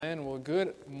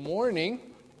good morning.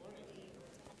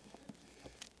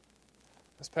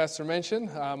 As Pastor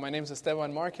mentioned, my name is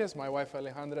Esteban Marquez. My wife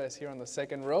Alejandra is here on the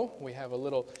second row. We have a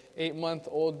little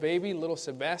 8-month-old baby, little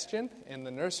Sebastian, in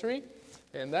the nursery.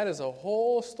 And that is a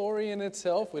whole story in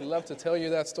itself. We'd love to tell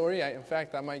you that story. In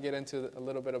fact, I might get into a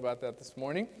little bit about that this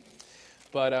morning.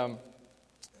 But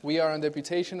we are on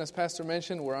deputation, as Pastor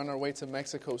mentioned. We're on our way to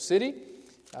Mexico City.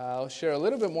 I'll share a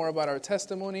little bit more about our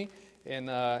testimony in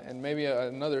maybe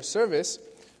another service.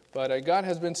 But God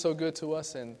has been so good to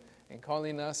us and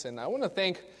calling us. And I want to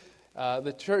thank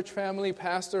the church family,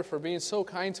 pastor, for being so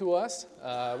kind to us.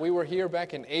 We were here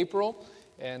back in April,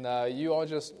 and you all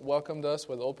just welcomed us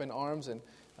with open arms. And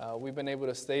we've been able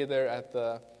to stay there at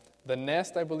the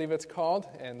Nest, I believe it's called,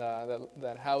 and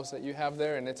that house that you have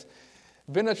there. And it's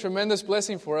been a tremendous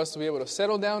blessing for us to be able to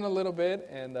settle down a little bit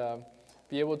and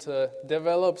be able to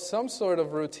develop some sort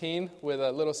of routine with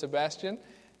little Sebastian.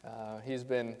 He's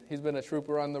been a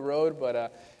trooper on the road,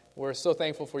 but we're so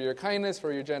thankful for your kindness,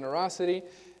 for your generosity.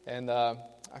 And I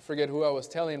forget who I was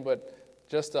telling, but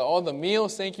just all the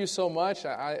meals, thank you so much.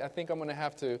 I think I'm going to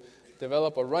have to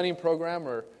develop a running program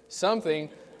or something,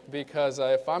 because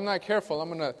if I'm not careful, I'm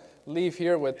going to leave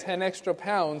here with 10 extra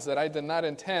pounds that I did not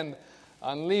intend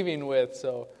on leaving with.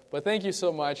 But thank you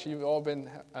so much. You've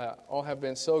all have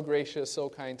been so gracious, so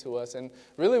kind to us. And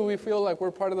really, we feel like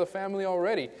we're part of the family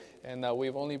already. And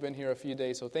we've only been here a few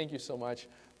days, so thank you so much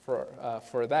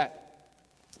for that.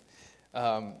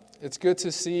 It's good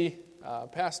to see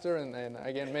Pastor, and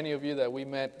again, many of you that we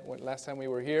met last time we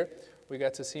were here. We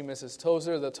got to see Mrs.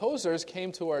 Tozer. The Tozers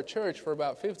came to our church for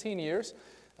about 15 years.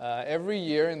 Every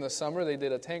year in the summer, they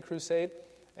did a tent crusade,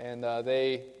 and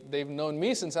they've known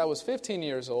me since I was 15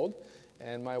 years old,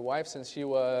 and my wife since she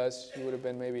would have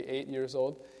been maybe 8 years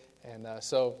old, and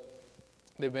so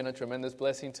they've been a tremendous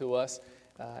blessing to us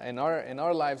in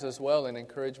our lives as well, and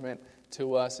encouragement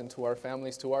to us and to our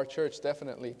families, to our church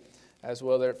definitely, as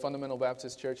well. They're at Fundamental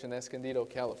Baptist Church in Escondido,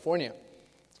 California.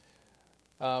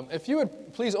 If you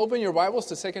would please open your Bibles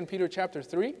to 2 Peter chapter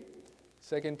 3.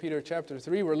 2 Peter chapter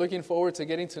 3. We're looking forward to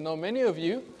getting to know many of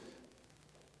you.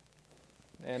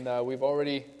 And we've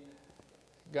already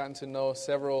gotten to know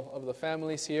several of the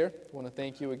families here. I want to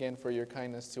thank you again for your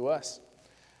kindness to us.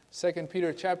 2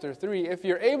 Peter chapter 3. If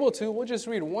you're able to, we'll just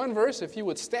read one verse. If you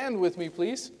would stand with me,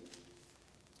 please.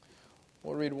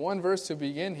 We'll read one verse to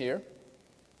begin here.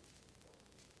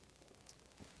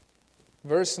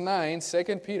 Verse 9, 2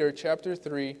 Peter chapter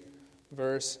 3,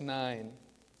 verse 9.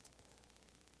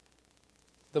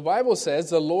 The Bible says,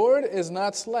 "The Lord is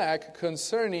not slack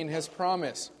concerning His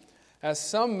promise, as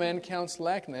some men count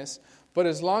slackness, but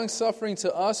is long-suffering to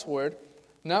usward,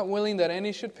 not willing that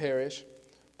any should perish,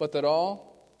 but that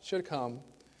all should come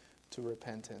to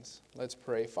repentance." Let's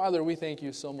pray. Father, we thank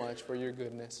you so much for your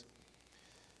goodness.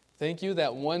 Thank you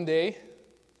that one day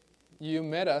you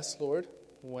met us, Lord,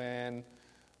 when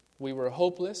we were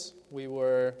hopeless, we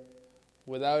were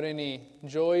without any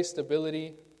joy,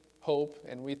 stability, hope,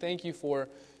 and we thank you for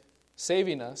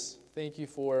saving us. Thank you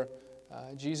for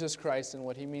Jesus Christ and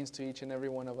what He means to each and every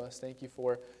one of us. Thank you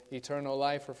for eternal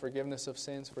life, for forgiveness of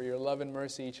sins, for your love and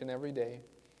mercy each and every day.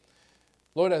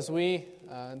 Lord, as we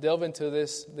delve into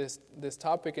this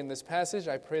topic in this passage,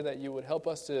 I pray that you would help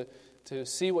us to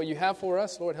see what you have for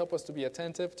us. Lord, help us to be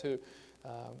attentive, to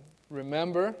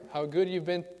remember how good you've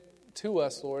been to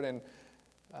us, Lord, and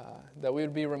that we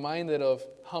would be reminded of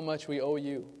how much we owe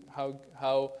you,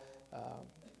 how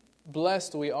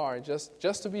blessed we are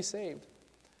just to be saved.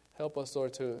 Help us,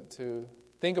 Lord, to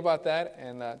think about that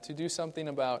and to do something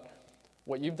about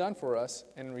what you've done for us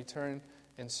in return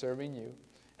in serving you.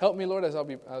 Help me, Lord, as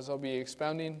I'll be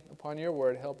expounding upon your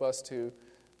word. Help us to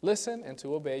listen and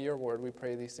to obey your word. We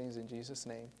pray these things in Jesus'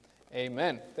 name.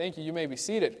 Amen. Thank you. You may be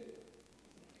seated.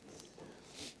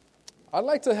 I'd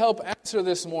like to help answer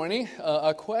this morning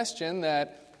a question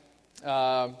that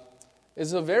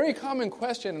is a very common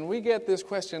question, and we get this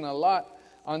question a lot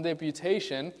on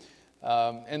deputation.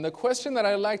 And the question that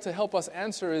I'd like to help us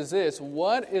answer is this: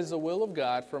 what is the will of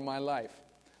God for my life?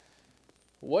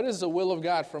 What is the will of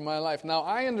God for my life? Now,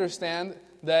 I understand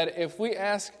that if we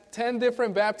ask 10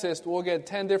 different Baptists, we'll get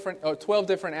 12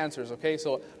 different answers, okay?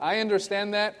 So I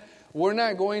understand that. We're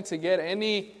not going to get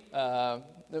any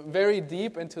very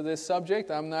deep into this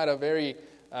subject. I'm not a very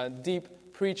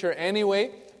deep preacher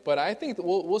anyway, but I think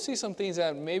we'll see some things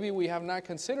that maybe we have not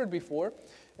considered before.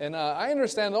 And I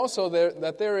understand also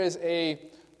that there is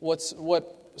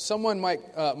what someone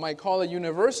might call a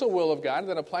universal will of God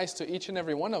that applies to each and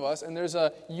every one of us, and there's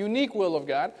a unique will of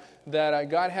God that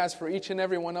God has for each and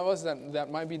every one of us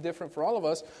that might be different for all of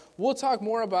us. We'll talk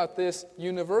more about this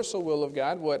universal will of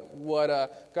God, what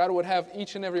God would have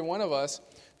each and every one of us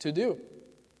to do.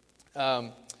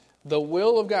 The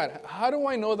will of God. How do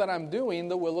I know that I'm doing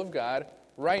the will of God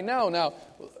right now? Now,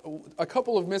 a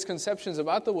couple of misconceptions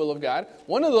about the will of God.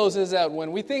 One of those is that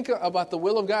when we think about the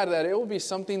will of God, that it will be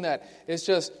something that is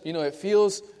just, it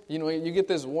feels, you get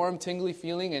this warm, tingly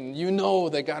feeling, and you know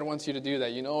that God wants you to do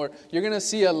that, or you're going to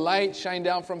see a light shine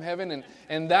down from heaven,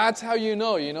 and that's how you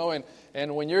know,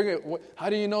 and when how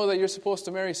do you know that you're supposed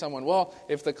to marry someone? Well,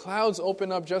 if the clouds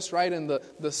open up just right and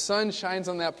the sun shines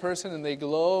on that person and they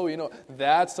glow,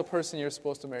 that's the person you're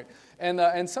supposed to marry.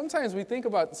 And sometimes we think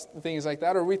about things like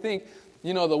that, or we think,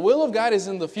 the will of God is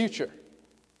in the future.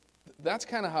 That's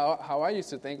kind of how I used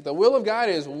to think. The will of God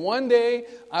is one day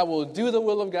I will do the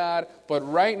will of God, but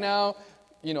right now,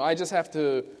 I just have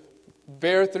to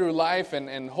bear through life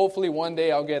and hopefully one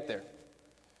day I'll get there.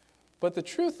 But the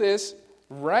truth is,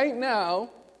 right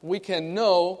now, we can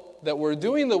know that we're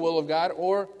doing the will of God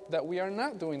or that we are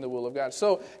not doing the will of God.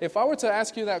 So if I were to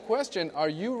ask you that question, are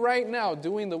you right now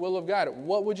doing the will of God?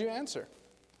 What would you answer?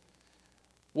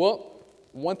 Well,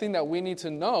 one thing that we need to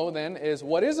know then is,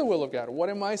 what is the will of God? What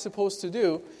am I supposed to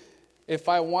do if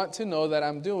I want to know that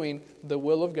I'm doing the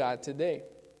will of God today?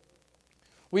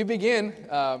 We begin,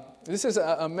 this is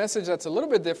a message that's a little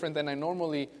bit different than I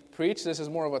normally preach. This is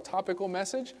more of a topical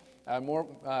message.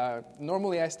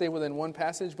 Normally I stay within one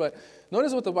passage, but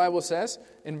notice what the Bible says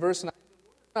in verse 9.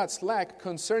 Not slack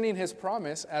concerning his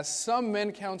promise, as some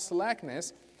men count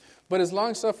slackness, but is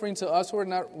long-suffering to us who are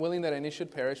not willing that any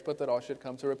should perish, but that all should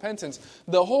come to repentance.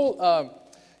 The whole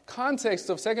context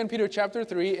of 2 Peter chapter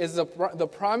 3 is the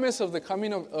promise of the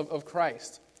coming of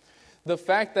Christ. The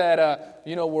fact that,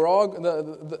 we're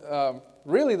all,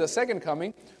 really the second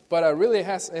coming, but really it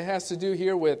has to do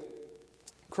here with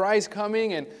Christ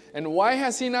coming, and why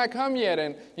has he not come yet?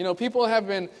 And, people have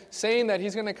been saying that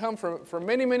he's going to come for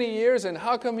many, many years, and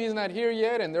how come he's not here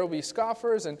yet? And there will be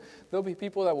scoffers, and there'll be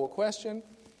people that will question.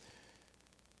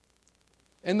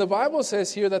 And the Bible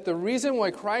says here that the reason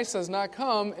why Christ has not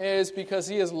come is because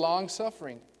he is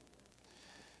long-suffering.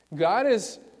 God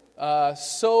is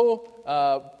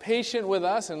so patient with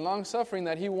us and long-suffering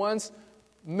that he wants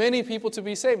many people to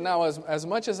be saved. Now, as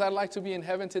much as I'd like to be in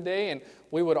heaven today, and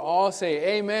we would all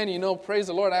say, amen, praise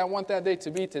the Lord, I want that day to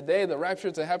be today, the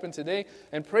rapture to happen today,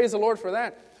 and praise the Lord for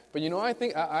that. But,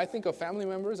 I think of family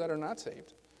members that are not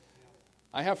saved.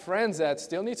 I have friends that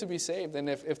still need to be saved, and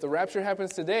if the rapture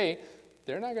happens today,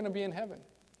 they're not going to be in heaven.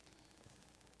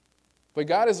 But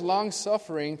God is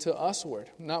long-suffering to usward,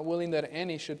 not willing that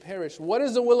any should perish. What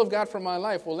is the will of God for my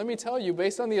life? Well, let me tell you,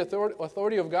 based on the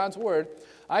authority of God's word,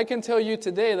 I can tell you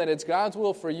today that it's God's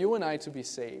will for you and I to be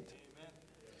saved. Amen.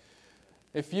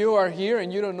 If you are here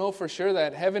and you don't know for sure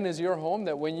that heaven is your home,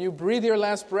 that when you breathe your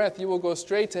last breath, you will go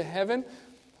straight to heaven,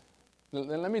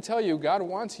 then let me tell you, God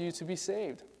wants you to be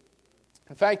saved.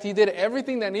 In fact, he did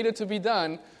everything that needed to be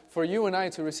done for you and I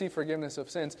to receive forgiveness of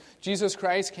sins. Jesus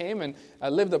Christ came and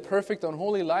lived a perfect,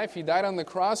 unholy life. He died on the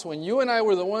cross when you and I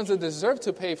were the ones that deserved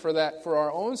to pay for that, for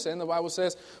our own sin. The Bible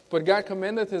says, but God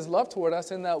commendeth his love toward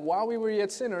us in that while we were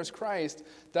yet sinners, Christ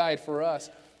died for us.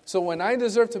 So when I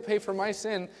deserve to pay for my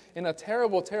sin in a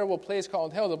terrible, terrible place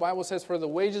called hell, the Bible says, for the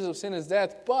wages of sin is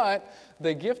death, but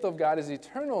the gift of God is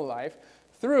eternal life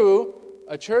through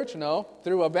a church? No.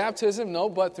 Through a baptism? No.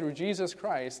 But through Jesus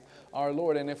Christ, our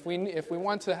Lord. And if we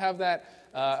want to have that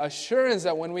assurance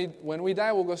that when we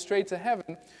die, we'll go straight to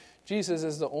heaven, Jesus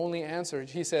is the only answer.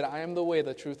 He said, I am the way,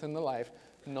 the truth, and the life.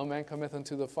 No man cometh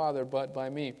unto the Father but by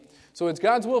me. So it's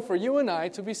God's will for you and I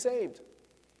to be saved.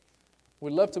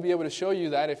 We'd love to be able to show you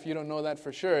that if you don't know that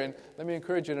for sure. And let me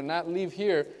encourage you to not leave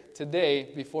here today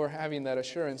before having that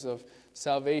assurance of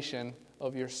salvation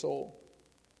of your soul.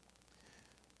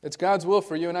 It's God's will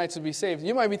for you and I to be saved.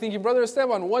 You might be thinking, Brother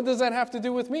Esteban, what does that have to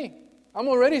do with me? I'm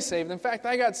already saved. In fact,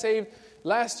 I got saved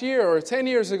last year or 10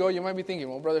 years ago. You might be thinking,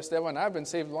 well, Brother Esteban, I've been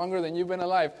saved longer than you've been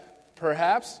alive.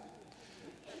 Perhaps.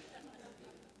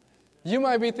 You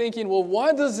might be thinking, well,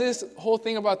 what does this whole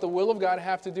thing about the will of God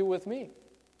have to do with me?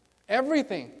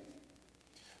 Everything.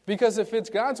 Because if it's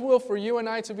God's will for you and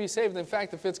I to be saved, in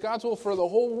fact, if it's God's will for the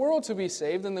whole world to be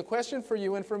saved, then the question for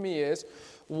you and for me is,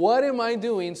 what am I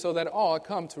doing so that all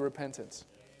come to repentance?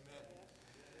 Amen.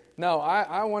 Now,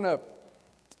 I want to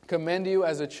commend you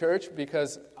as a church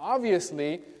because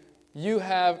obviously you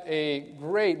have a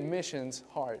great missions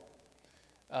heart.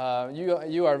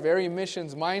 You are very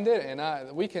missions-minded,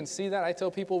 and we can see that. I tell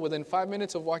people within 5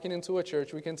 minutes of walking into a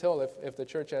church, we can tell if the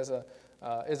church is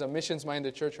a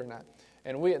missions-minded church or not.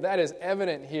 And that is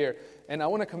evident here. And I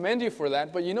want to commend you for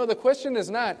that. But the question is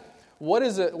not, what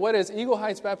is Eagle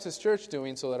Heights Baptist Church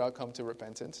doing so that I'll come to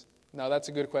repentance? Now, that's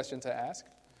a good question to ask.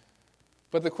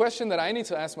 But the question that I need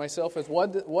to ask myself is,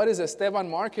 what is Esteban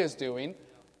Marquez doing?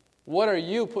 What are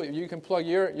you can plug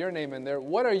your name in there.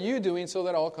 What are you doing so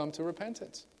that I'll come to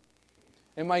repentance?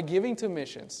 Am I giving to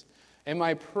missions? Am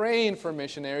I praying for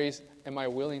missionaries? Am I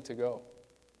willing to go?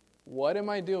 What am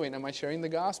I doing? Am I sharing the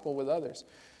gospel with others?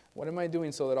 What am I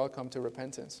doing so that I'll come to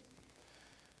repentance?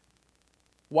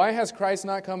 Why has Christ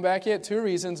not come back yet? 2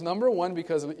 reasons. Number 1,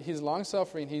 because he's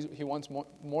long-suffering. He wants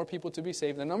more people to be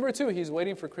saved. And number 2, he's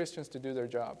waiting for Christians to do their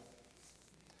job.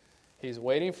 He's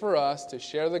waiting for us to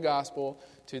share the gospel,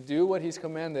 to do what he's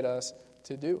commanded us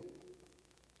to do.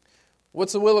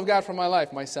 What's the will of God for my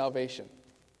life? My salvation.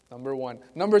 Number 1.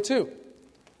 Number 2,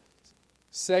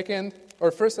 1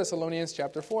 Thessalonians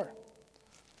chapter 4.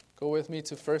 Go with me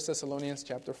to 1 Thessalonians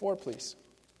chapter 4, please.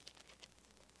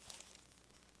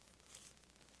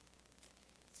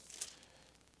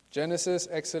 Genesis,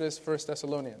 Exodus, 1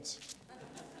 Thessalonians.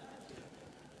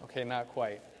 Okay, not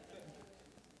quite.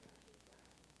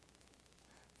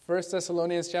 1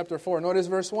 Thessalonians chapter 4. Notice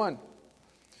verse 1.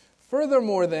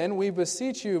 Furthermore then, we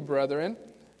beseech you, brethren,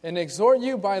 and exhort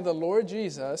you by the Lord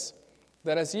Jesus,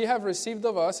 that as ye have received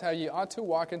of us how ye ought to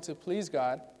walk and to please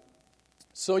God,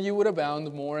 so you would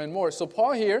abound more and more. So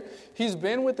Paul here, he's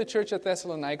been with the church at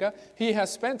Thessalonica. He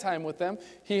has spent time with them.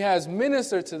 He has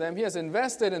ministered to them. He has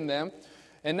invested in them.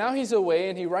 And now he's away,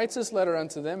 and he writes this letter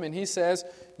unto them, and he says,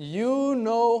 you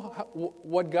know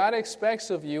what God expects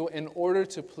of you in order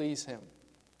to please him.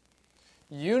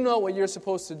 You know what you're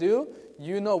supposed to do.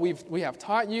 You know we have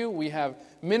taught you. We have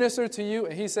ministered to you.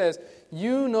 And he says,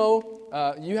 you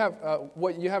know you have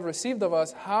what you have received of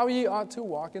us, how ye ought to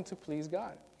walk and to please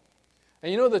God.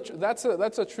 And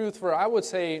that's a truth for, I would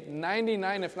say,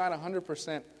 99, if not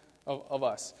 100% of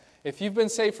us. If you've been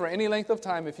saved for any length of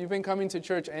time, if you've been coming to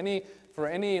church for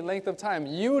any length of time,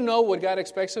 you know what God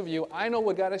expects of you. I know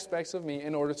what God expects of me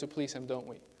in order to please him, don't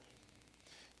we?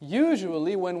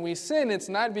 Usually when we sin, it's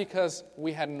not because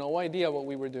we had no idea what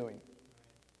we were doing.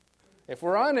 If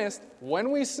we're honest,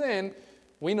 when we sin,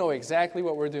 we know exactly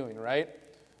what we're doing, right?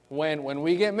 When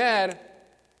we get mad,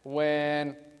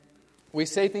 when we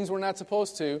say things we're not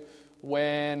supposed to,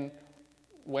 when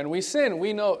we sin,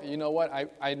 we know, you know what,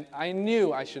 I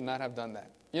knew I should not have done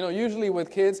that. Usually with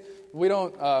kids,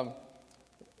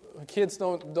 kids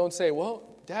don't say, well,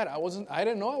 Dad, I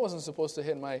didn't know I wasn't supposed to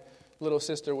hit my little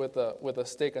sister with a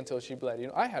stick until she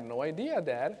bled. I had no idea,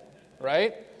 Dad,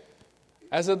 right?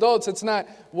 As adults, it's not,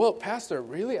 well, Pastor,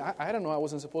 really? I don't know I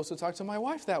wasn't supposed to talk to my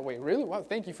wife that way. Really? Well,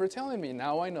 thank you for telling me.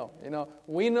 Now I know.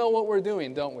 We know what we're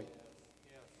doing, don't we?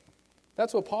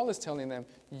 That's what Paul is telling them.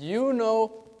 You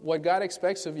know what God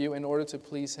expects of you in order to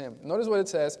please him. Notice what it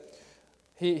says.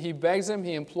 He begs them,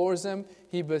 he implores them,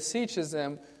 he beseeches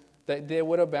them that they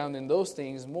would abound in those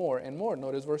things more and more.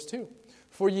 Notice verse 2.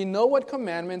 For ye know what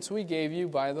commandments we gave you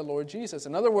by the Lord Jesus.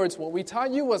 In other words, what we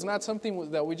taught you was not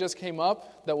something that we just came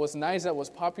up, that was nice, that was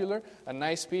popular, a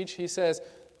nice speech. He says,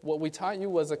 what we taught you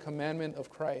was a commandment of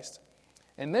Christ.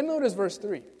 And then notice verse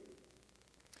 3.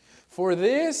 For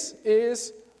this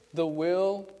is the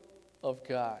will of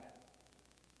God.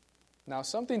 Now,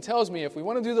 something tells me if we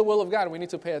want to do the will of God, we need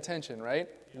to pay attention, right?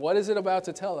 What is it about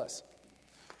to tell us?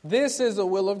 This is the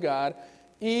will of God,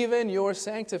 even your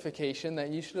sanctification, that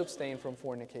you should abstain from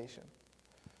fornication.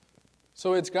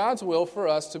 So it's God's will for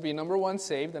us to be, number 1,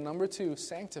 saved, and number 2,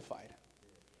 sanctified.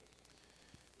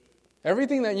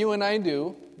 Everything that you and I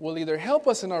do will either help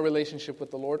us in our relationship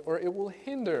with the Lord, or it will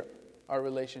hinder our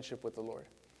relationship with the Lord.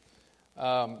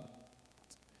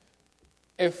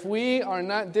 If we are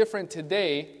not different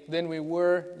today than we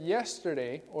were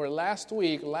yesterday or last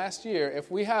week, last year,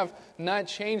 if we have not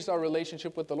changed our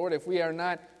relationship with the Lord, if we are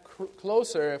not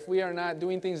closer, if we are not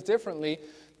doing things differently,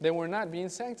 then we're not being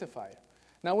sanctified.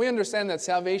 Now, we understand that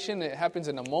salvation, it happens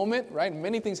in a moment, right?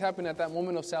 Many things happen at that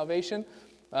moment of salvation.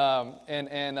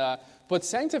 But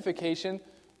sanctification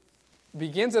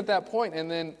begins at that point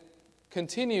and then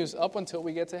continues up until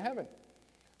we get to heaven.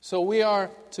 So we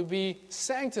are to be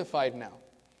sanctified now.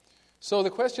 So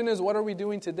the question is, what are we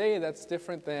doing today that's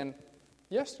different than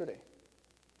yesterday?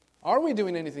 Are we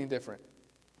doing anything different?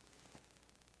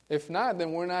 If not,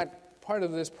 then we're not part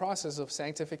of this process of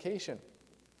sanctification.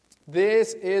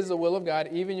 This is the will of God,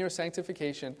 even your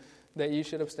sanctification, that you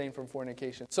should abstain from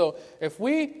fornication. So if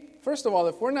we first of all,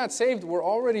 if we're not saved, we're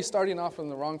already starting off on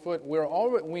the wrong foot.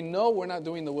 We know we're not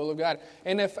doing the will of God.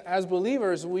 And if, as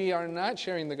believers, we are not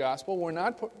sharing the gospel, we're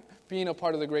not being a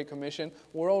part of the Great Commission,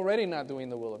 we're already not doing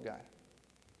the will of God.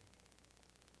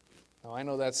 Now, I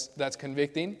know that's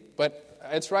convicting, but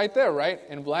it's right there, right?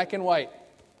 In black and white.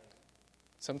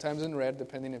 Sometimes in red,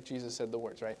 depending if Jesus said the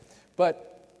words, right?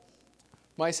 But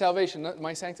my salvation,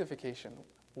 my sanctification,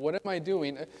 what am I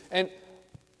doing? And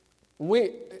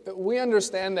we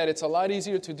understand that it's a lot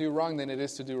easier to do wrong than it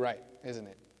is to do right, isn't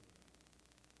it?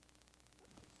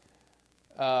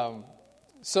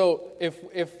 So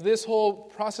if this whole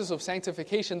process of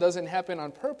sanctification doesn't happen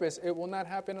on purpose, it will not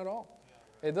happen at all.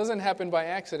 It doesn't happen by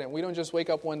accident. We don't just wake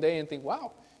up one day and think,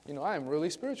 wow, I am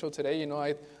really spiritual today.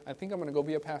 I think I'm going to go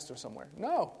be a pastor somewhere.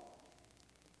 No.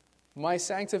 My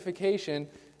sanctification,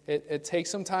 it takes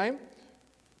some time,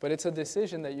 but it's a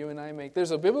decision that you and I make.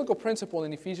 There's a biblical principle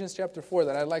in Ephesians chapter 4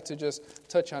 that I'd like to just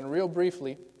touch on real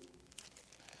briefly.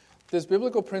 This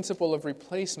biblical principle of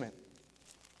replacement.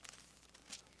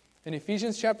 In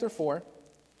Ephesians chapter 4,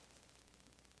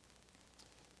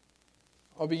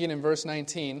 I'll begin in verse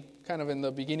 19, kind of in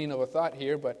the beginning of a thought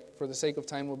here, but for the sake of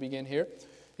time, we'll begin here.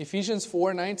 Ephesians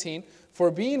 4:19, for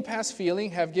being past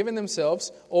feeling have given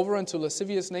themselves over unto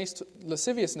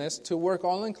lasciviousness to work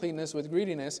all uncleanness with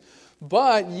greediness,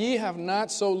 but ye have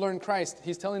not so learned Christ.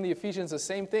 He's telling the Ephesians the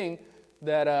same thing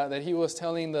that he was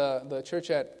telling the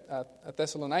church at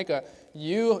Thessalonica.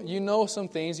 You know some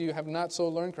things, you have not so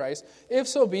learned Christ, if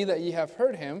so be that ye have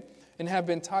heard him, and have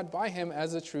been taught by him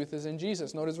as the truth is in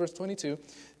Jesus. Notice verse 22,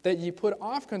 that ye put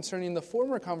off concerning the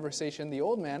former conversation the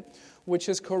old man, which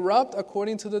is corrupt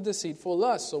according to the deceitful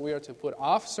lust. So we are to put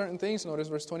off certain things. Notice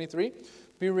verse 23,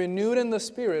 be renewed in the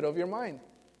spirit of your mind.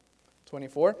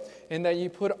 24, and that ye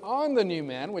put on the new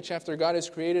man, which after God is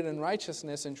created in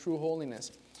righteousness and true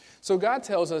holiness. So God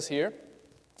tells us here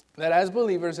that as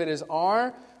believers, it is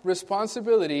our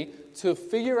responsibility to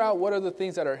figure out what are the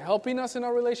things that are helping us in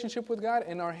our relationship with God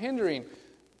and are hindering,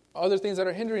 other things that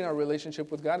are hindering our relationship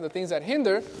with God. The things that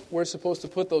hinder, we're supposed to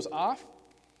put those off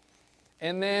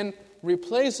and then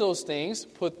replace those things,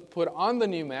 put on the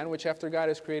new man, which after God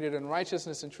is created in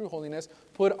righteousness and true holiness,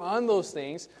 put on those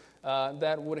things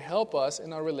that would help us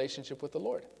in our relationship with the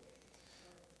Lord.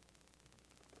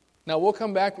 Now, we'll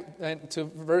come back to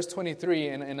verse 23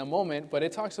 in a moment, but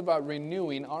it talks about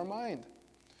renewing our mind.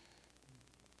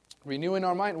 Renewing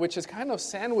our mind, which is kind of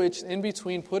sandwiched in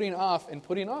between putting off and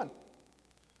putting on.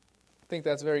 I think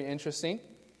that's very interesting.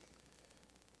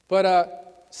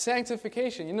 But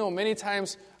sanctification, many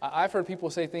times I've heard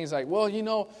people say things like,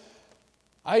 well,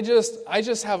 I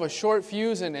just have a short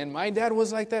fuse, and my dad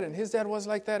was like that, and his dad was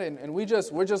like that, and we're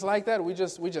just like that. We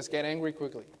just get angry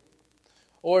quickly.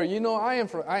 Or, I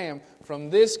am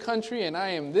from this country, and I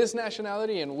am this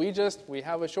nationality, and we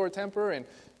have a short temper, and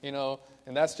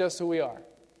that's just who we are.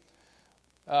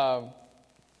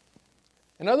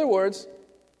 In other words,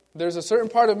 there's a certain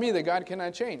part of me that God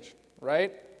cannot change,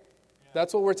 right? Yeah.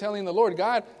 That's what we're telling the Lord.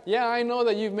 God, yeah, I know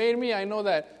that you've made me. I know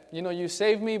that, you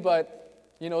saved me, but,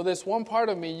 this one part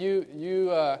of me,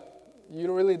 you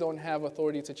really don't have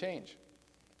authority to change.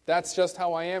 That's just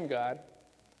how I am, God.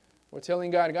 We're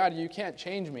telling God, you can't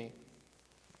change me.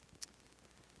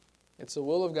 It's the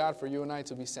will of God for you and I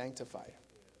to be sanctified.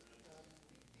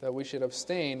 That we should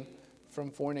abstain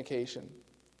from fornication.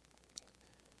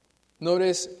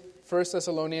 Notice 1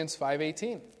 Thessalonians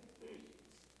 5:18.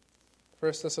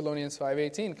 1 Thessalonians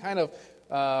 5:18, kind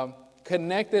of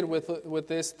connected with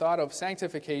this thought of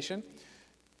sanctification.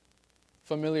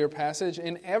 Familiar passage.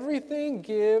 In everything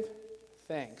give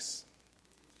thanks.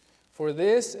 For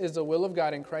this is the will of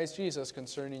God in Christ Jesus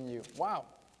concerning you. Wow.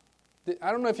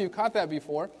 I don't know if you've caught that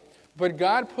before, but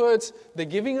God puts the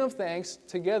giving of thanks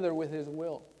together with His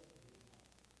will.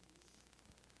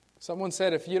 Someone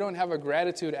said, if you don't have a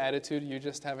gratitude attitude, you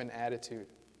just have an attitude.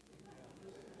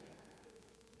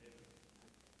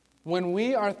 When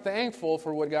we are thankful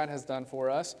for what God has done for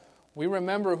us, we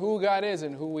remember who God is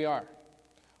and who we are.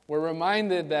 We're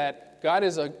reminded that God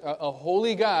is a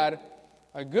holy God,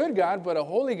 a good God, but a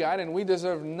holy God, and we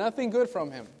deserve nothing good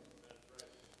from Him.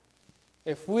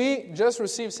 If we just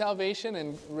receive salvation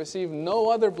and receive no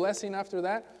other blessing after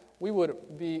that, we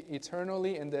would be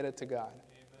eternally indebted to God.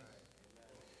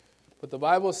 But the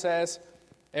Bible says,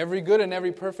 every good and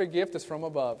every perfect gift is from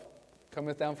above,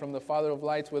 cometh down from the Father of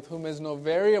lights, with whom is no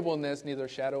variableness, neither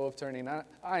shadow of turning.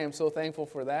 I am so thankful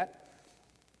for that.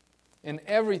 In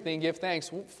everything give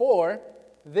thanks, for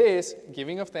this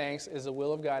giving of thanks is the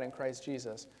will of God in Christ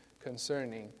Jesus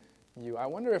concerning you. I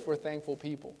wonder if we're thankful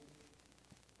people.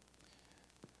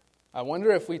 I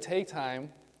wonder if we take time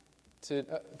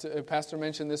Pastor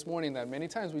mentioned this morning that many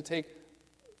times we take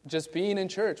just being in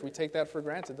church, we take that for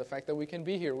granted. The fact that we can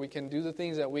be here, we can do the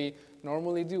things that we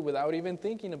normally do without even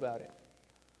thinking about it.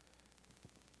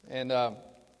 And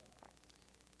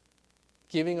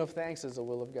giving of thanks is the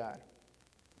will of God.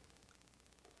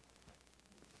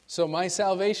 So my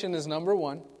salvation is number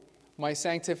one. My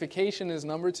sanctification is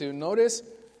number two. Notice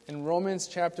in Romans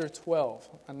chapter 12,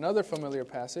 another familiar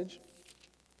passage.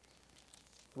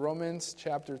 Romans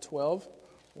chapter 12.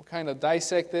 We'll kind of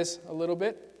dissect this a little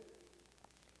bit.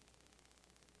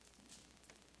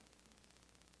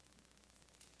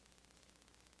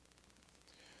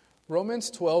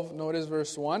 Romans 12, notice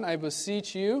verse 1. I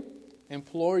beseech you,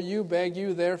 implore you, beg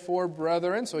you, therefore,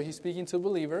 brethren, so he's speaking to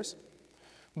believers,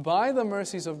 by the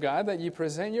mercies of God, that you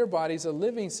present your bodies a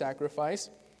living sacrifice,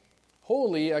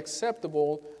 holy,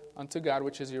 acceptable unto God,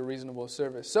 which is your reasonable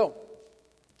service. So,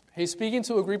 he's speaking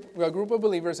to a group of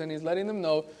believers, and he's letting them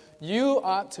know, you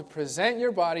ought to present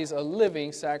your bodies a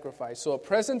living sacrifice. So a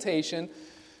presentation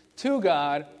to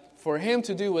God for him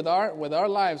to do with our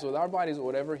lives, with our bodies,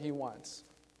 whatever he wants.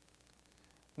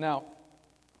 Now,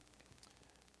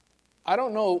 I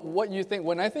don't know what you think.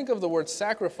 When I think of the word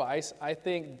sacrifice, I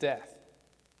think death,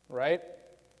 right?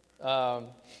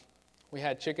 We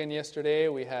had chicken yesterday.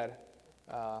 We had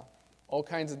all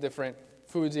kinds of different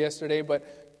foods yesterday.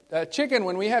 But chicken,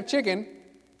 when we have chicken,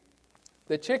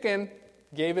 the chicken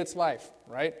gave its life,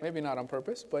 right? Maybe not on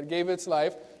purpose, but gave its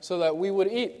life so that we would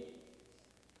eat.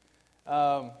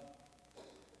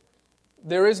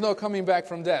 There is no coming back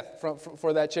from death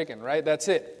for that chicken, right? That's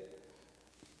it.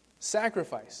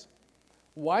 Sacrifice.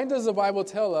 Why does the Bible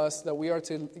tell us that we are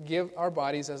to give our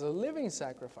bodies as a living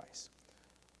sacrifice?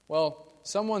 Well,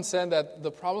 someone said that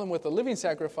the problem with the living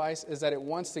sacrifice is that it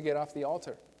wants to get off the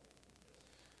altar.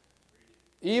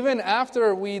 Even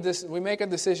after we make a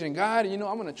decision, God, I'm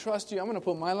going to trust you, I'm going to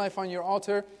put my life on your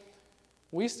altar,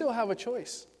 we still have a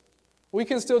choice. We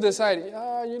can still decide,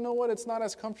 you know what, it's not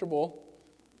as comfortable.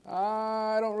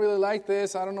 I don't really like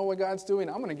this. I don't know what God's doing.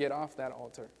 I'm going to get off that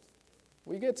altar.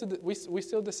 We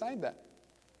still decide that.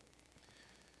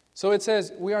 So it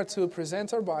says we are to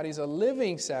present our bodies a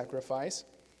living sacrifice.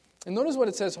 And notice what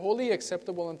it says, holy,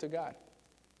 acceptable unto God.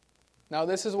 Now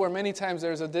this is where many times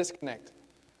there's a disconnect.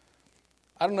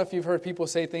 I don't know if you've heard people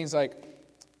say things like,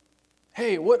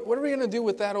 hey, what are we going to do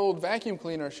with that old vacuum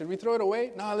cleaner? Should we throw it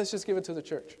away? No, let's just give it to the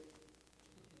church.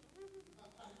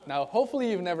 Now,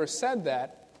 hopefully you've never said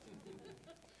that.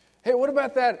 Hey, what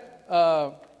about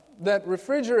that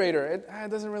refrigerator? It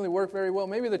doesn't really work very well.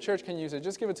 Maybe the church can use it.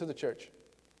 Just give it to the church.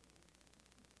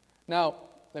 Now,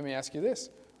 let me ask you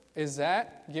this. Is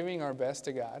that giving our best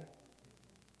to God?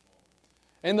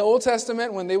 In the Old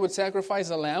Testament, when they would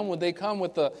sacrifice a lamb, would they come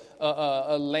with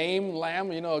a lame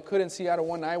lamb, it couldn't see out of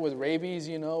one eye with rabies,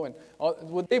 and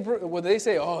would they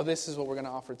say, oh, this is what we're going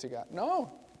to offer to God?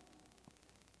 No.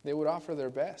 They would offer their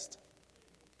best.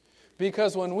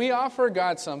 Because when we offer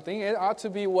God something, it ought to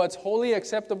be what's wholly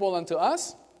acceptable unto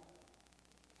us.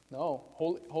 No,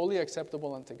 wholly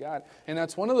acceptable unto God. And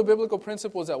that's one of the biblical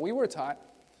principles that we were taught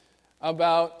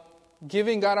about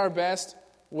giving God our best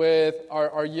with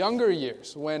our younger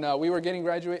years. When we were getting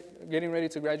ready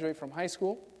to graduate from high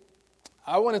school,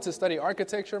 I wanted to study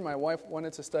architecture. My wife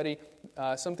wanted to study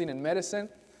something in medicine.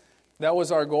 That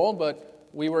was our goal, but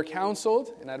we were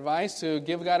counseled and advised to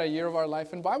give God a year of our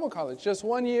life in Bible college. Just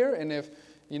 1 year, and if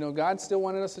God still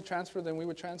wanted us to transfer, then we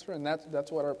would transfer, and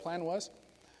that's what our plan was.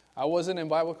 I wasn't in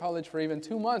Bible college for even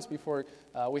 2 months before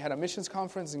we had a missions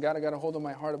conference, and God got a hold of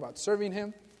my heart about serving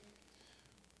Him.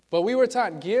 But we were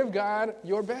taught, give God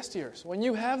your best years. When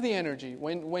you have the energy,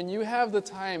 when you have the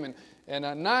time, and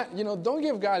don't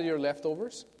give God your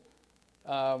leftovers.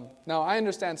 Now, I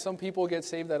understand some people get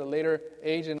saved at a later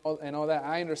age and all that.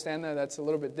 I understand that that's a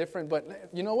little bit different. But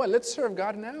you know what? Let's serve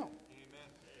God now. Amen.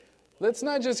 Let's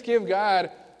not just give God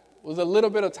with a little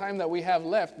bit of time that we have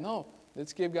left. No,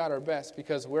 let's give God our best,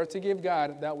 because we're to give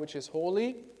God that which is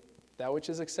holy, that which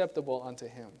is acceptable unto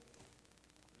Him.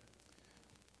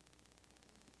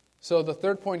 So the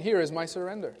third point here is my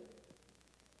surrender.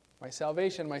 My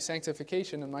salvation, my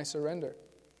sanctification, and my surrender.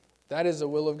 That is the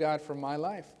will of God for my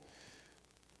life.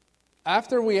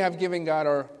 After we have given God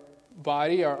our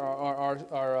body,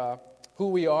 our who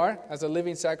we are as a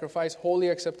living sacrifice, wholly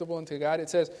acceptable unto God, it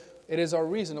says it is our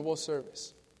reasonable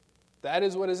service. That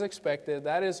is what is expected.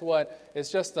 That is what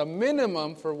is just the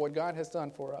minimum for what God has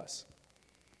done for us.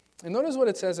 And notice what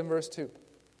it says in verse 2.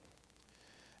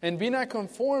 And be not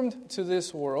conformed to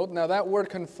this world. Now that word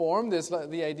conformed is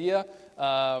the idea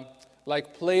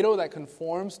like Play-Doh that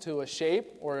conforms to a shape,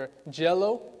 or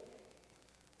Jell-O.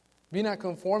 Be not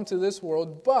conformed to this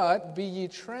world, but be ye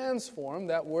transformed.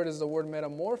 That word is the word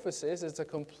metamorphosis. It's a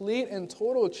complete and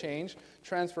total change,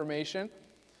 transformation.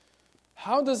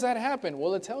 How does that happen?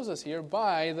 Well, it tells us here,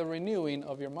 by the renewing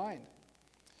of your mind.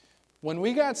 When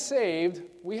we got saved,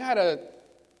 we had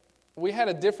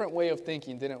a different way of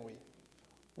thinking, didn't we?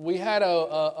 We had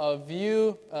a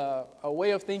view, a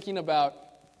way of thinking about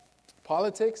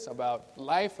politics, about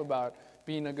life, about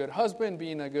being a good husband,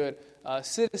 being a good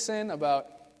citizen, about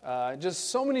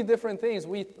just so many different things.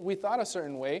 We thought a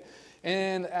certain way.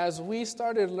 And as we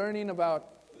started learning about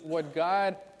what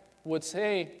God would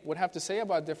have to say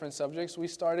about different subjects, we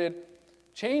started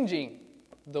changing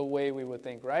the way we would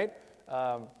think, right?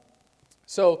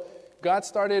 So God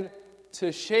started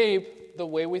to shape the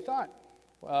way we thought.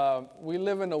 We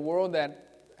live in a world that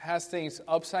has things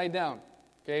upside down.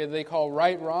 Okay, they call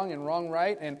right wrong and wrong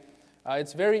right, and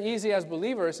it's very easy as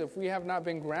believers, if we have not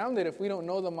been grounded, if we don't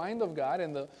know the mind of God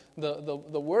and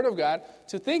the Word of God,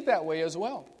 to think that way as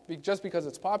well. Just because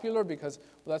it's popular, because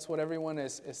that's what everyone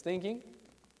is thinking.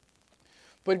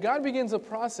 But God begins a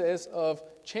process of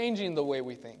changing the way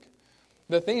we think.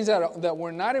 The things that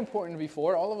were not important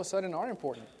before, all of a sudden are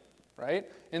important, right?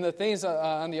 And the things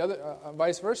on the other,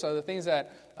 vice versa, the things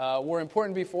that were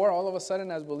important before, all of a sudden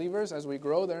as believers, as we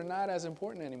grow, they're not as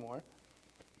important anymore.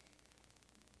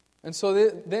 And so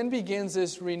then begins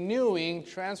this renewing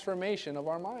transformation of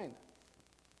our mind.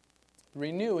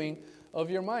 Renewing of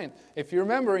your mind. If you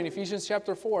remember in Ephesians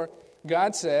chapter 4,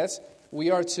 God says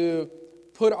we are to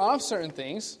put off certain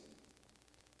things.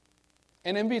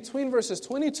 And in between verses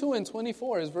 22 and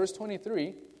 24 is verse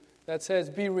 23 that says,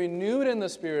 be renewed in the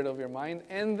spirit of your mind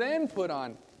and then put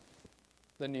on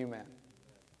the new man.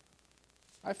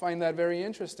 I find that very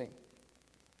interesting.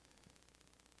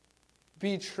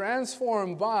 Be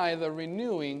transformed by the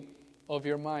renewing of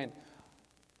your mind.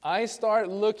 I start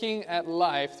looking at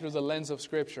life through the lens of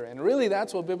Scripture. And really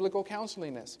that's what biblical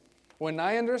counseling is. When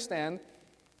I understand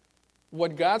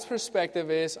what God's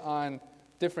perspective is on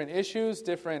different issues,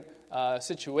 different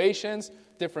situations,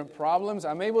 different problems,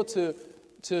 I'm able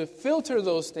to filter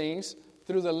those things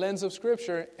through the lens of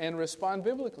Scripture and respond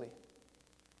biblically.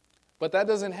 But that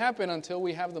doesn't happen until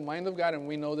we have the mind of God and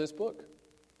we know this book.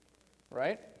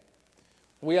 Right?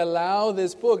 We allow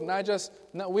this book,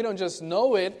 we don't just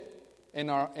know it in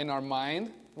our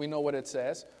mind, we know what it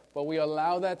says, but we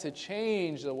allow that to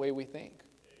change the way we think.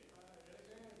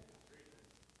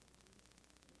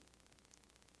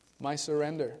 My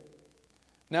surrender.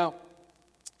 Now,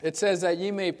 it says that ye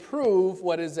may prove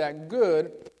what is that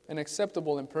good and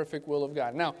acceptable and perfect will of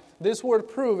God. Now, this word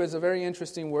prove is a very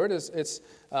interesting word.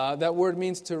 That word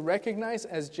means to recognize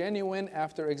as genuine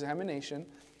after examination,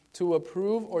 to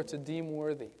approve or to deem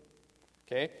worthy.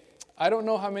 Okay? I don't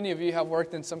know how many of you have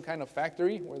worked in some kind of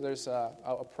factory where there's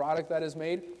a product that is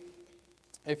made.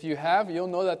 If you have, you'll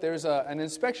know that there's an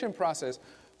inspection process.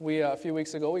 A few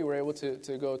weeks ago, we were able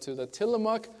to go to the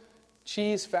Tillamook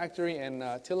cheese factory in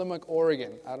Tillamook,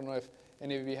 Oregon. I don't know if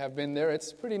any of you have been there.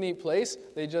 It's a pretty neat place.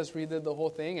 They just redid the whole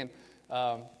thing. And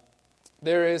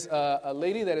there is a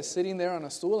lady that is sitting there on a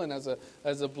stool, and as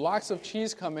the blocks of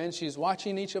cheese come in, she's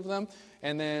watching each of them.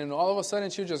 And then all of a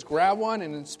sudden, she'll just grab one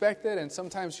and inspect it. And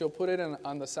sometimes she'll put it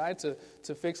on the side to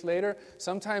fix later.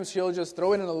 Sometimes she'll just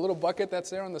throw it in a little bucket that's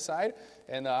there on the side.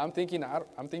 And I'm thinking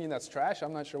that's trash.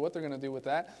 I'm not sure what they're going to do with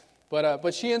that.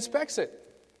 But she inspects it.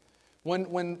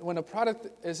 When a product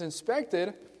is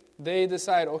inspected, they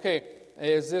decide, okay,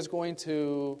 is this going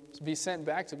to be sent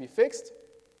back to be fixed?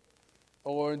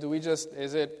 Or are we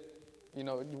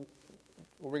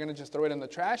going to just throw it in the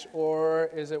trash?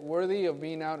 Or is it worthy of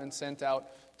being out and sent out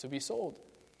to be sold?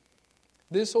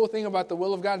 This whole thing about the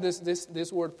will of God,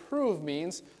 this word prove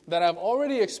means that I've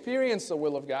already experienced the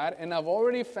will of God and I've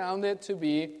already found it to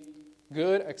be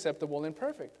good, acceptable, and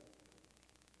perfect.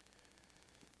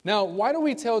 Now, why do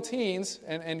we tell teens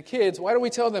and kids, why do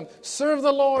we tell them, serve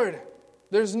the Lord?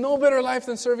 There's no better life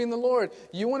than serving the Lord.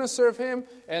 You want to serve Him,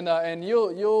 and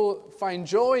you'll find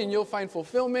joy and you'll find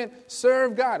fulfillment.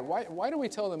 Serve God. Why do we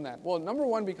tell them that? Well, number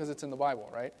one, because it's in the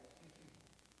Bible, right?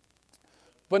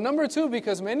 But number two,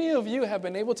 because many of you have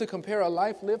been able to compare a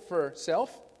life lived for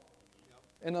self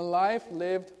and a life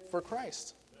lived for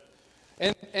Christ.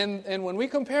 And when we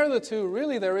compare the two,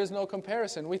 really there is no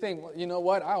comparison. We think, well, you know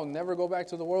what, I'll never go back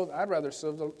to the world. I'd rather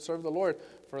serve the Lord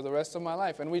for the rest of my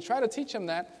life. And we try to teach them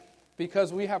that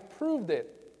because we have proved it.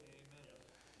 Amen.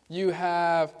 You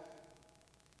have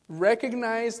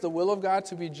recognized the will of God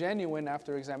to be genuine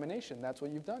after examination. That's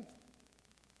what you've done.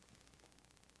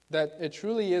 That it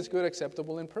truly is good,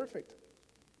 acceptable, and perfect.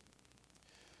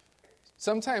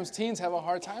 Sometimes teens have a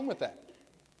hard time with that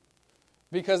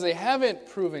because they haven't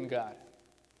proven God.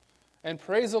 And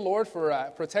praise the Lord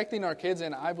for protecting our kids,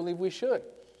 and I believe we should.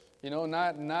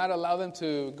 Not allow them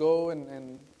to go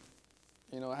and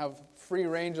have free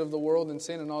range of the world and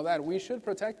sin and all that. We should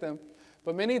protect them.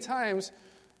 But many times,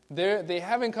 they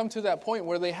haven't come to that point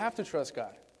where they have to trust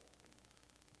God.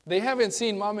 They haven't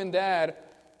seen mom and dad,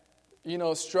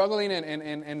 struggling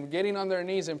and getting on their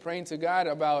knees and praying to God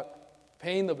about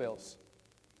paying the bills,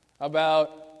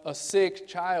 about a sick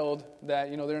child that,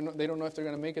 they don't know if they're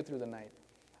going to make it through the night,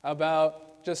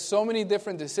 about just so many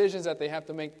different decisions that they have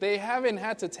to make. They haven't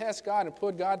had to test God and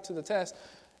put God to the test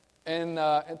and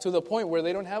to the point where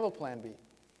they don't have a plan B.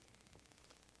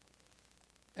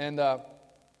 And I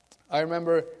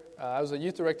remember I was a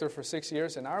youth director for 6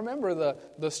 years, and I remember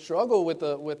the struggle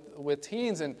with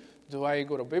teens. And do I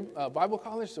go to Bible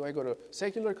college? Do I go to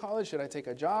secular college? Should I take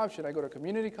a job? Should I go to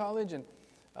community college? And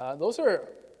those are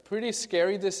pretty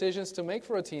scary decisions to make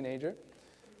for a teenager.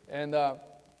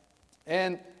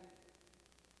 And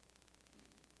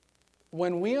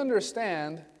when we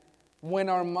understand, when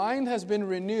our mind has been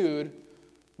renewed,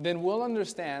 then we'll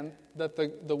understand that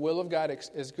the will of God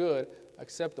is good,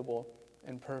 acceptable,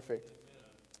 and perfect.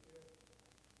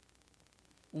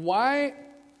 Why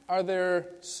are there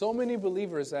so many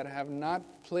believers that have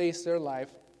not placed their life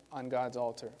on God's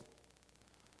altar?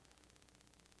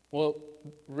 Well,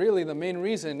 really the main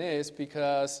reason is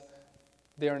because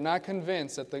they are not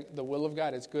convinced that the will of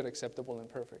God is good, acceptable, and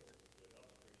perfect.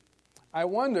 I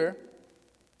wonder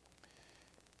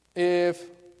if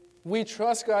we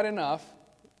trust God enough,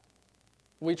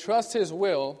 we trust His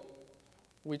will,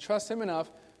 we trust Him enough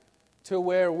to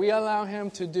where we allow Him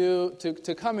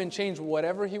to come and change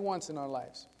whatever He wants in our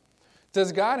lives.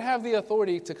 Does God have the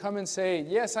authority to come and say,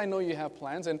 yes, I know you have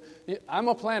plans, and I'm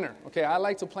a planner. Okay, I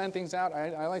like to plan things out.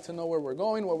 I like to know where we're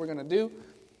going, what we're going to do.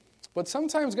 But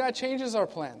sometimes God changes our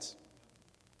plans.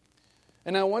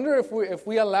 And I wonder if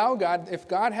we allow God, if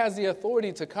God has the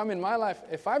authority to come in my life,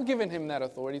 if I've given Him that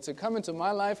authority to come into my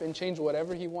life and change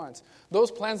whatever He wants. Those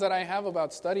plans that I have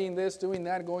about studying this, doing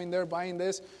that, going there, buying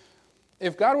this,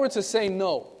 if God were to say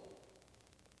no,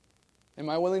 am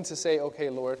I willing to say, okay,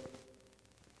 Lord,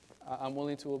 I'm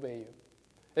willing to obey you?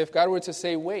 If God were to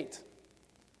say wait,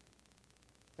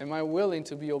 am I willing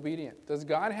to be obedient? Does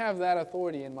God have that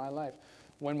authority in my life?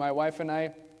 When my wife and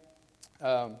I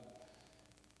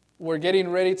were getting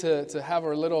ready to have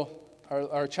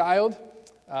our child,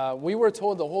 we were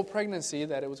told the whole pregnancy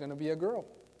that it was going to be a girl.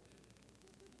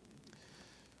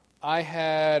 I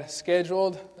had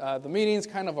scheduled the meetings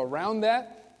kind of around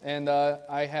that, and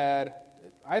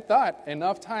I thought,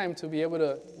 enough time to be able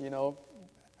to,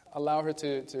 allow her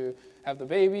to have the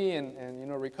baby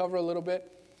and recover a little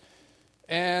bit.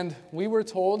 And we were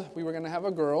told we were going to have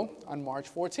a girl on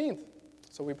March 14th.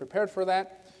 So we prepared for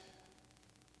that.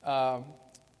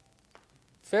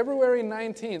 February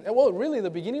 19th, well, really the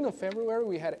beginning of February,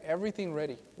 we had everything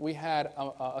ready. We had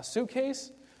a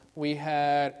suitcase. We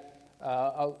had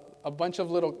a bunch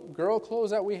of little girl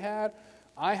clothes that we had.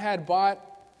 I had bought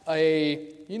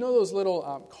those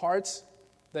little carts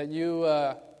that you,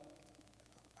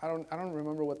 I don't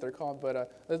remember what they're called,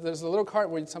 but there's a little cart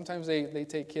where sometimes they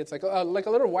take kids, like a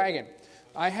little wagon.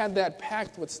 I had that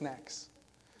packed with snacks.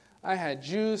 I had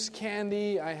juice,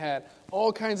 candy, I had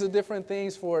all kinds of different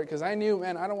things for it, because I knew,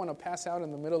 man, I don't want to pass out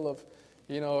in the middle of,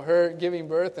 her giving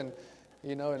birth, and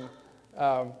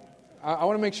I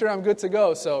want to make sure I'm good to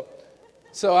go. So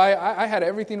I had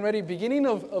everything ready. Beginning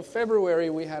of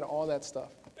February, we had all that stuff.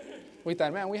 We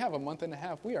thought, man, we have a month and a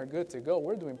half. We are good to go.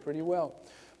 We're doing pretty well.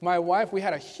 My wife, we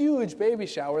had a huge baby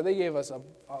shower. They gave us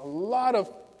a lot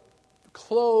of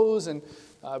clothes and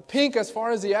pink as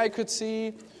far as the eye could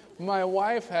see. My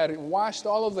wife had washed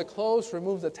all of the clothes,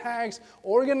 removed the tags,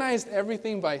 organized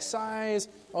everything by size,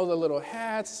 all the little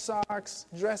hats, socks,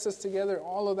 dresses together,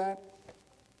 all of that.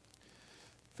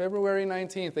 February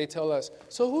 19th, they tell us,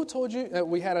 so who told you,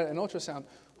 we had an ultrasound,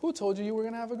 who told you were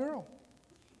going to have a girl?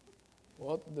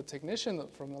 Well, the technician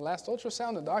from the last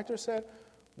ultrasound, the doctor said,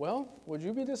 well, would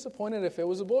you be disappointed if it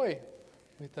was a boy?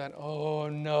 We thought, oh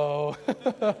no.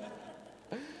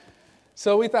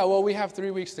 So we thought, well, we have 3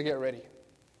 weeks to get ready.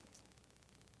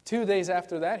 2 days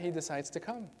after that, he decides to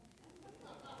come.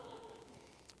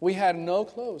 We had no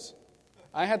clothes.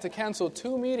 I had to cancel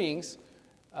 2 meetings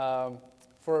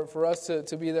for us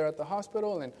to be there at the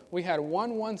hospital, and we had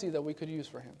one onesie that we could use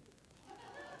for him.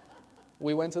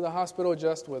 We went to the hospital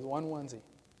just with one onesie.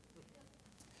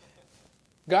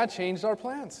 God changed our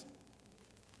plans.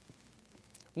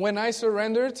 When I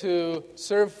surrendered to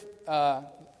serve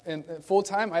in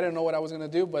full-time, I didn't know what I was going to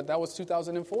do, but that was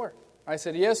 2004. I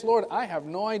said, yes, Lord, I have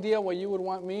no idea why you would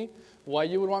want me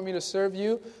to serve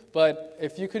you, but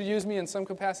if you could use me in some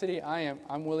capacity,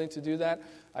 I'm willing to do that.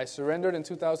 I surrendered in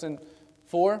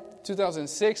 2004.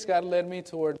 2006, God led me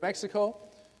toward Mexico.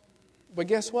 But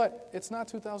guess what? It's not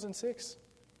 2006.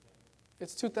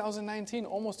 It's 2019,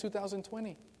 almost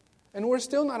 2020. And we're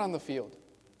still not on the field.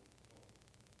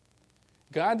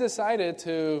 God decided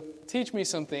to teach me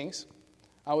some things.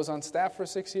 I was on staff for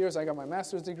 6 years. I got my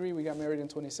master's degree. We got married in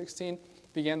 2016.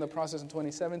 Began the process in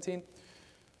 2017.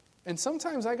 And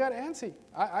sometimes I got antsy.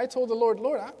 I told the Lord,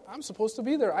 I'm supposed to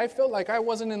be there. I felt like I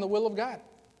wasn't in the will of God.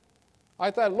 I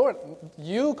thought, Lord,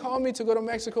 you called me to go to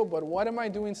Mexico, but what am I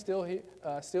doing still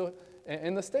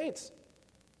in the States?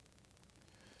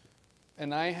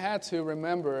 And I had to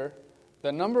remember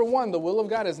that, number one, the will of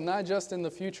God is not just in the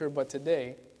future, but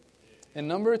today. And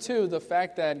number two, the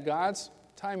fact that God's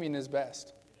timing is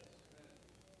best.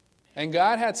 And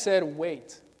God had said,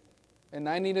 wait. And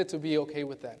I needed to be okay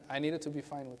with that. I needed to be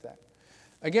fine with that.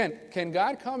 Again, can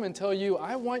God come and tell you,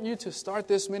 I want you to start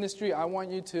this ministry, I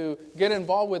want you to get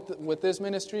involved with this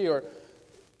ministry, or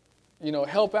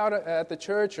help out at the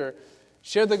church, or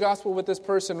share the gospel with this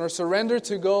person, or surrender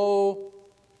to go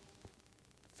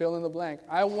fill in the blank.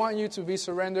 I want you to be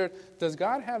surrendered. Does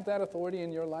God have that authority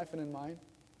in your life and in mine?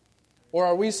 Or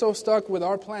are we so stuck with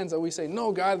our plans that we say,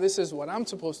 no, God, this is what I'm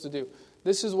supposed to do.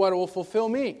 This is what will fulfill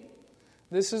me.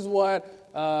 This is what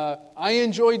I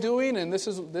enjoy doing, and this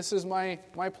is my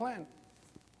plan.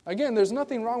 Again, there's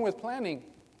nothing wrong with planning.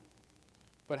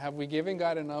 But have we given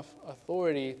God enough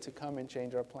authority to come and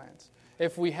change our plans?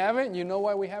 If we haven't, you know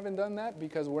why we haven't done that?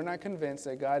 Because we're not convinced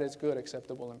that God is good,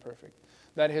 acceptable, and perfect.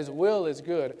 That His will is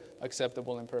good,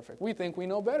 acceptable, and perfect. We think we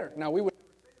know better. Now, we would never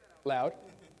say that out loud,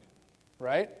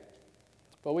 right?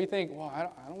 But we think, well,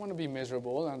 I don't want to be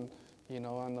miserable on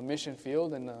the mission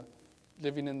field and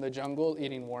living in the jungle,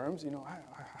 eating worms.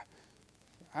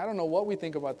 I don't know what we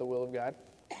think about the will of God.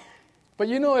 But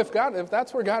if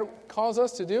that's where God calls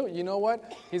us to do, you know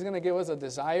what? He's going to give us a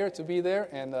desire to be there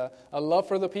and a love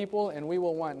for the people, and we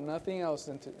will want nothing else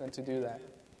than to do that.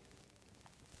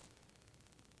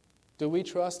 Do we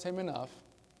trust Him enough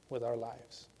with our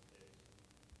lives?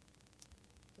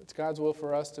 It's God's will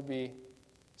for us to be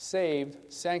saved,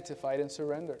 sanctified, and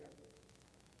surrendered.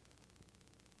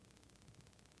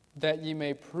 That ye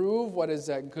may prove what is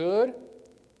that good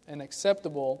and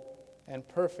acceptable and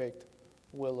perfect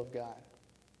will of God.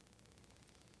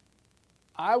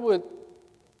 I would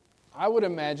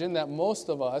imagine that most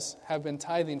of us have been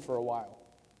tithing for a while.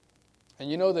 And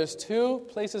there's two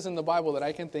places in the Bible that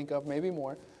I can think of, maybe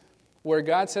more, where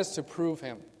God says to prove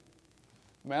Him.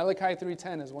 Malachi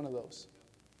 3:10 is one of those.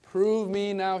 Prove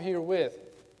me now herewith.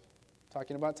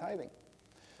 Talking about tithing.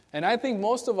 And I think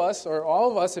most of us, or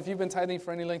all of us, if you've been tithing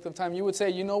for any length of time, you would say,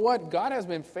 you know what? God has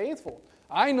been faithful.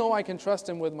 I know I can trust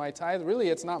Him with my tithe. Really,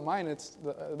 it's not mine. It's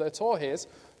all His.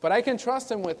 But I can trust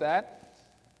Him with that.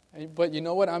 But you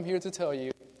know what? I'm here to tell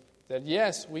you that,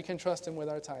 yes, we can trust Him with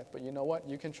our tithe. But you know what?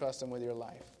 You can trust Him with your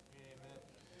life.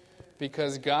 Amen.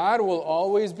 Because God will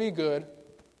always be good.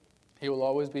 He will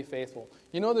always be faithful.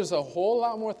 There's a whole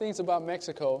lot more things about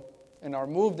Mexico and our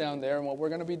move down there and what we're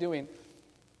going to be doing,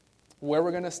 where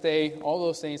we're going to stay, all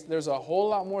those things. There's a whole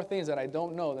lot more things that I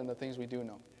don't know than the things we do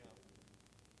know.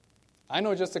 I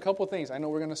know just a couple things. I know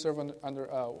we're going to serve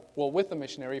with the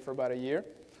missionary for about a year.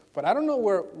 But I don't know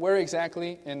where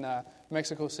exactly in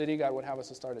Mexico City God would have us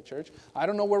to start a church. I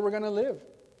don't know where we're going to live.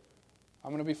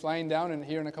 I'm going to be flying down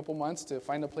here in a couple months to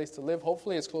find a place to live.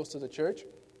 Hopefully it's close to the church.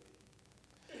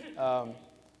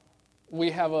 We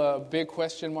have a big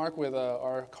question mark with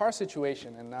our car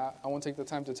situation, and I won't take the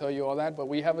time to tell you all that, but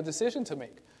we have a decision to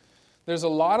make. There's a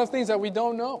lot of things that we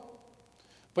don't know.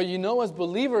 But as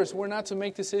believers, we're not to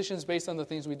make decisions based on the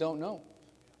things we don't know.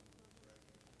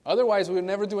 Otherwise, we would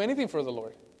never do anything for the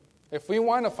Lord. If we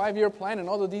want a 5-year plan and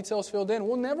all the details filled in,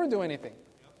 we'll never do anything.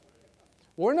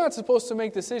 We're not supposed to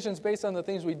make decisions based on the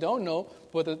things we don't know,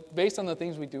 but based on the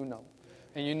things we do know.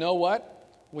 And you know what?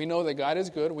 We know that God is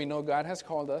good. We know God has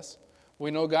called us.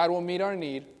 We know God will meet our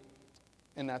need,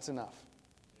 and that's enough.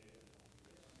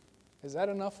 Is that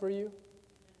enough for you?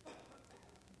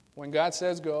 When God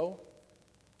says go,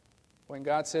 when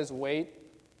God says wait,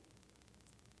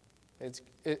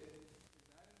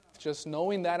 just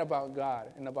knowing that about God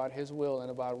and about His will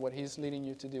and about what He's leading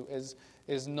you to do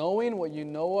is knowing what you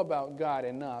know about God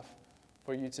enough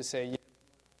for you to say, yeah,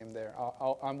 I'm there.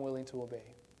 I'm willing to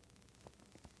obey.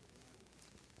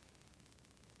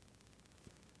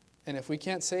 And if we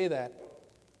can't say that,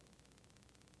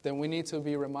 then we need to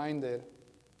be reminded.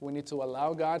 We need to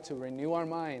allow God to renew our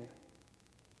mind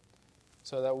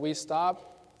so that we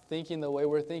stop thinking the way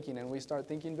we're thinking and we start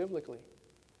thinking biblically.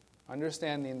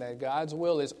 Understanding that God's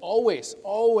will is always,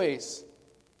 always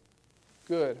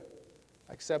good,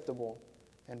 acceptable,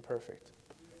 and perfect.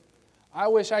 I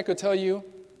wish I could tell you,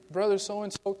 brother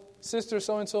so-and-so, sister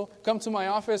so-and-so, come to my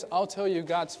office, I'll tell you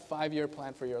God's 5-year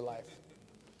plan for your life.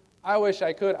 I wish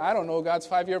I could. I don't know God's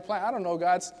 5-year plan. I don't know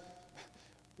God's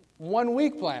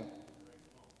 1-week plan.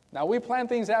 Now, we plan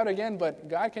things out again, but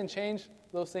God can change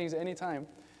those things anytime.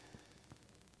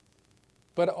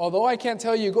 But although I can't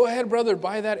tell you, go ahead, brother,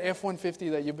 buy that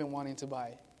F-150 that you've been wanting to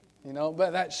buy.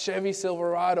 But that Chevy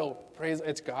Silverado,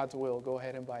 it's God's will. Go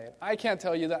ahead and buy it. I can't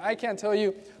tell you that. I can't tell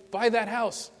you, buy that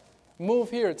house,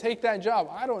 move here, take that job.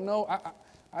 I don't know.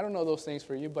 I don't know those things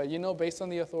for you, but based on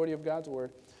the authority of God's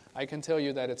word, I can tell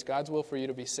you that it's God's will for you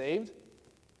to be saved,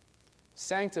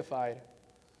 sanctified,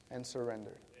 and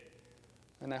surrendered.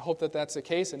 And I hope that that's the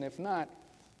case, and if not,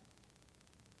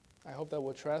 I hope that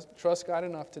we'll trust God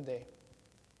enough today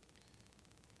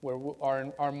where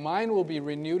our mind will be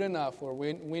renewed enough where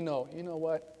we know,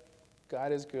 what?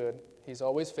 God is good. He's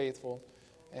always faithful,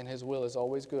 and His will is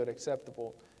always good,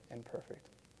 acceptable, and perfect.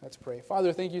 Let's pray.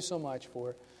 Father, thank you so much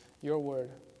for your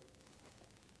word.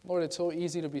 Lord, it's so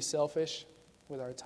easy to be selfish with our time.